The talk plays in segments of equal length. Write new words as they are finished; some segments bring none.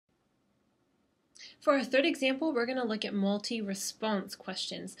For our third example, we're going to look at multi-response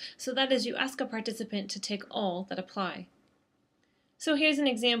questions. So that is, you ask a participant to tick all that apply. So here's an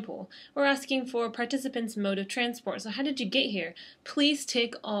example. We're asking for participants' mode of transport. So how did you get here? Please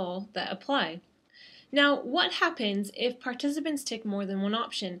tick all that apply. Now, what happens if participants tick more than one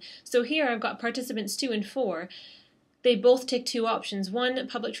option? So here I've got participants 2 and 4. They both tick 2 options. 1,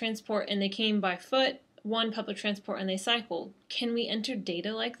 public transport, and they came by foot. 1, public transport, and they cycled. Can we enter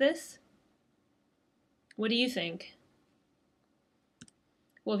data like this? What do you think?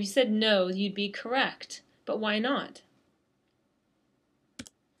 Well, if you said no, you'd be correct. But why not?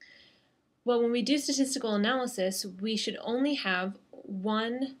 Well, when we do statistical analysis, we should only have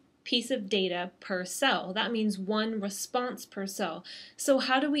one piece of data per cell. That means one response per cell. So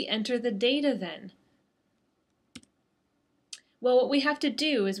how do we enter the data then? Well, what we have to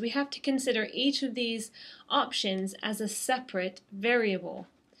do is we have to consider each of these options as a separate variable.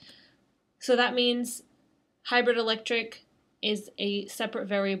 So that means hybrid electric is a separate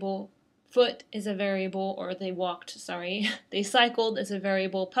variable, foot is a variable, or they walked, sorry, they cycled is a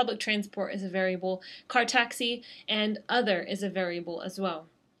variable, public transport is a variable, car taxi, and other is a variable as well.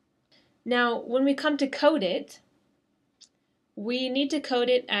 Now, when we come to code it, we need to code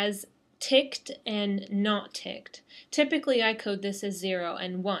it as ticked and not ticked. Typically, I code this as 0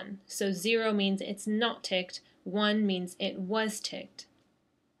 and 1. So 0 means it's not ticked, 1 means it was ticked.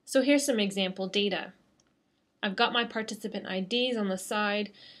 So here's some example data. I've got my participant IDs on the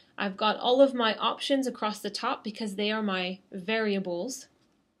side. I've got all of my options across the top because they are my variables.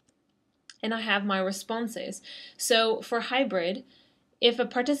 And I have my responses. So for hybrid, if a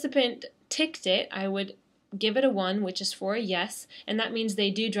participant ticked it, I would give it a 1, which is for a yes, and that means they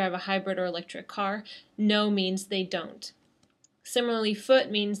do drive a hybrid or electric car. No means they don't. Similarly,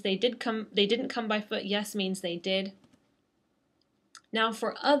 foot means they didn't come by foot. Yes means they did. Now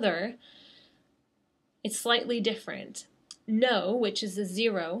for other, it's slightly different. No, which is a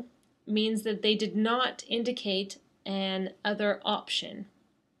 0, means that they did not indicate an other option.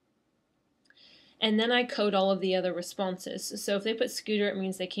 And then I code all of the other responses. So if they put scooter, it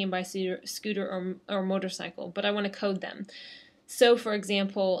means they came by scooter or motorcycle, but I want to code them. So for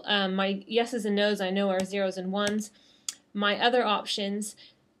example, my yeses and nos I know are 0s and 1s. My other options,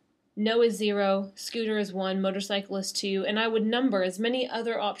 no is 0, scooter is 1, motorcycle is 2, and I would number as many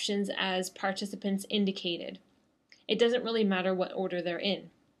other options as participants indicated. It doesn't really matter what order they're in.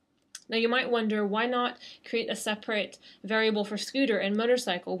 Now you might wonder, why not create a separate variable for scooter and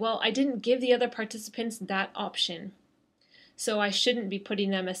motorcycle? Well, I didn't give the other participants that option, so I shouldn't be putting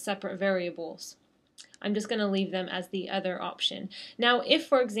them as separate variables. I'm just going to leave them as the other option. Now, if,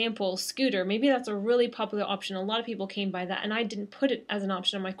 for example, scooter, maybe that's a really popular option, a lot of people came by that, and I didn't put it as an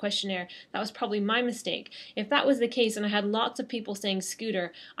option on my questionnaire, that was probably my mistake. If that was the case and I had lots of people saying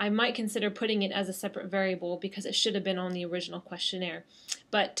scooter, I might consider putting it as a separate variable because it should have been on the original questionnaire.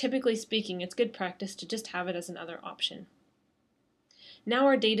 But typically speaking, it's good practice to just have it as another option. Now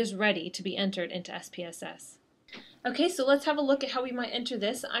our data is ready to be entered into SPSS. Okay, so let's have a look at how we might enter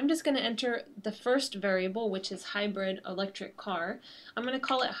this. I'm just going to enter the first variable, which is hybrid electric car. I'm going to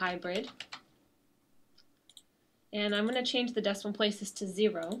call it hybrid. And I'm going to change the decimal places to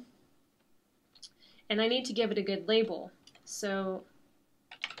 0. And I need to give it a good label. So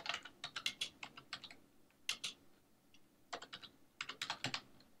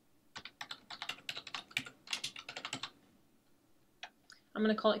I'm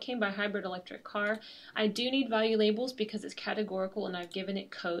going to call it came by hybrid electric car. I do need value labels because it's categorical and I've given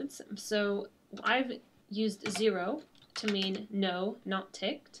it codes. So I've used 0 to mean no, not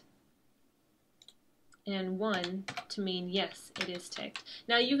ticked, and 1 to mean yes, it is ticked.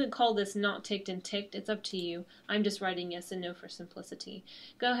 Now you can call this not ticked and ticked, it's up to you. I'm just writing yes and no for simplicity.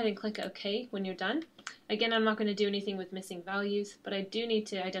 Go ahead and click OK when you're done. Again, I'm not going to do anything with missing values, but I do need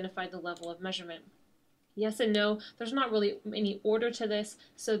to identify the level of measurement. Yes and no, there's not really any order to this,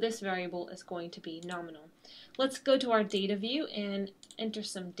 so this variable is going to be nominal. Let's go to our data view and enter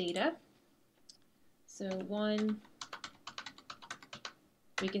some data. So 1,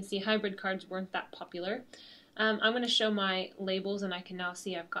 we can see hybrid cards weren't that popular. I'm going to show my labels and I can now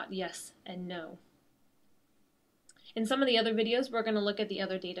see I've got yes and no. In some of the other videos, we're going to look at the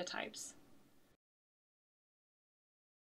other data types.